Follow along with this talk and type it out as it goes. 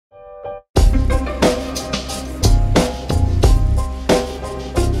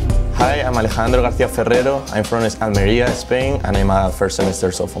I'm Alejandro García Ferrero. I'm from Almería, Spain, and I'm a first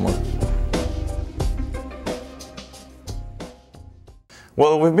semester sophomore.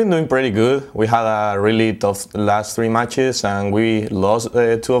 Well, we've been doing pretty good. We had a really tough last 3 matches, and we lost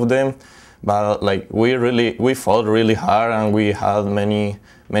 2 of them. But like we fought really hard, and we had many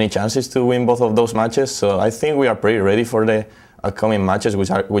chances to win both of those matches. So I think we are pretty ready for the upcoming matches,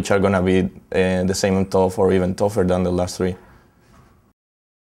 which are gonna be the same tough or even tougher than the last 3.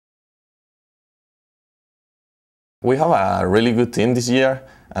 We have a really good team this year,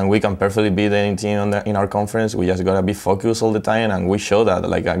 and we can perfectly beat any team in our conference. We just gotta be focused all the time, and we showed that,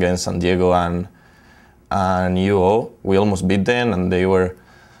 like against San Diego and UO, we almost beat them, and they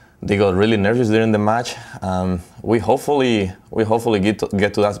got really nervous during the match. We hopefully get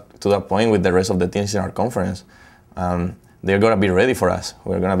to that point with the rest of the teams in our conference. They're gonna be ready for us.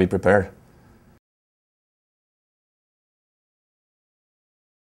 We're gonna be prepared.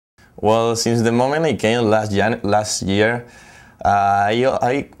 Well, since the moment I came last year,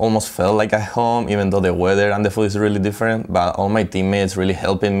 I almost felt like at home, even though the weather and the food is really different. But all my teammates really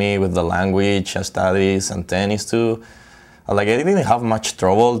helping me with the language, studies, and tennis too. Like I didn't have much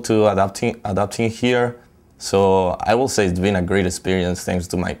trouble to adapting here. So I will say it's been a great experience thanks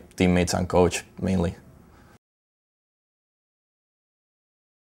to my teammates and coach mainly.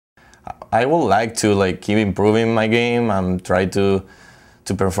 I would like to keep improving my game and try to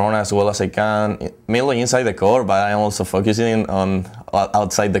perform as well as I can, mainly inside the court, but I'm also focusing on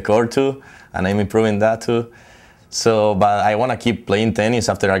outside the court too, and I'm improving that too. So, but I want to keep playing tennis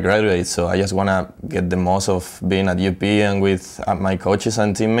after I graduate, so I just want to get the most of being at UP and with my coaches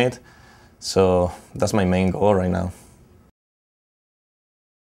and teammates. So that's my main goal right now.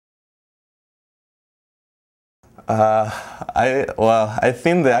 I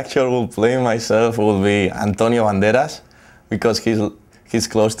think the actual playing myself will be Antonio Banderas, because he's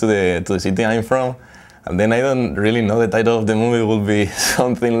close to the city I'm from, and then I don't really know the title of the movie. Will be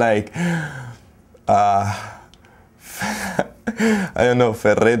something like I don't know,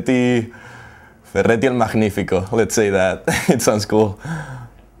 Ferretti el Magnifico. Let's say that. It sounds cool.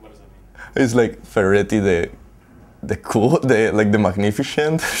 What does that mean? It's like Ferretti the cool, like the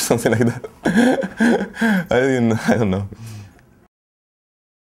magnificent, or something like that. I don't know.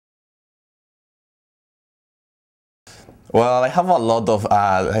 Well, I have a lot of.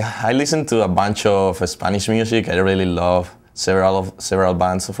 I listen to a bunch of Spanish music. I really love several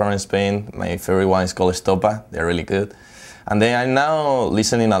bands from Spain. My favorite one is called Estopa. They're really good. And then I'm now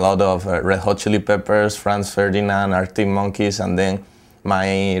listening a lot of Red Hot Chili Peppers, Franz Ferdinand, Arctic Monkeys, and then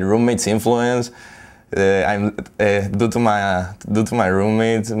my roommate's influence. I'm due to my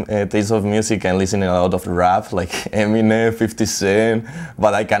roommate's taste of music, I'm listening a lot of rap, like Eminem, 50 Cent,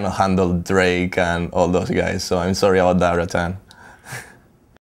 but I cannot handle Drake and all those guys, so I'm sorry about that, Ratan.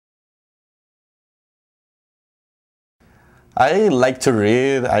 I like to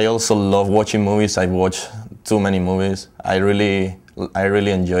read. I also love watching movies. I watch too many movies. I really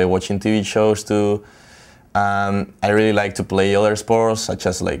enjoy watching TV shows too. I really like to play other sports, such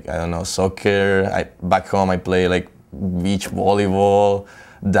as I don't know, soccer. Back home I play beach volleyball,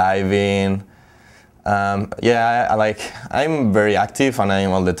 diving. Yeah, I'm very active, and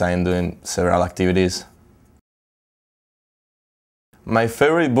I'm all the time doing several activities. My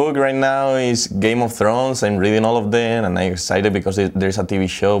favorite book right now is Game of Thrones. I'm reading all of them, and I'm excited because there's a TV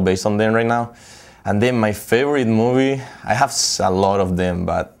show based on them right now. And then my favorite movie, I have a lot of them,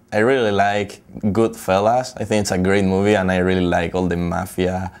 but I really like Goodfellas. I think it's a great movie, and I really like all the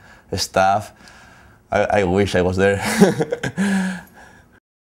mafia stuff. I wish I was there.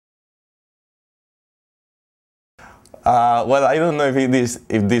 Well, I don't know if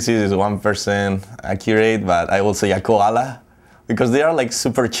this is 1% accurate, but I will say a koala, because they are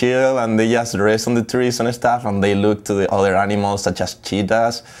super chill, and they just rest on the trees and stuff, and they look to the other animals such as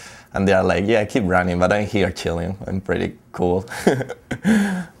cheetahs, and they are like, yeah, keep running, but I'm here chilling. I'm pretty cool.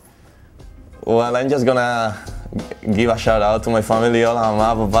 Well, I'm just gonna give a shout out to my family. Hola,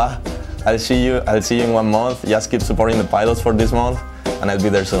 mama, papa. I'll see you in 1 month. Just keep supporting the pilots for this month, and I'll be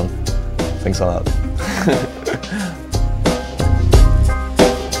there soon. Thanks a lot.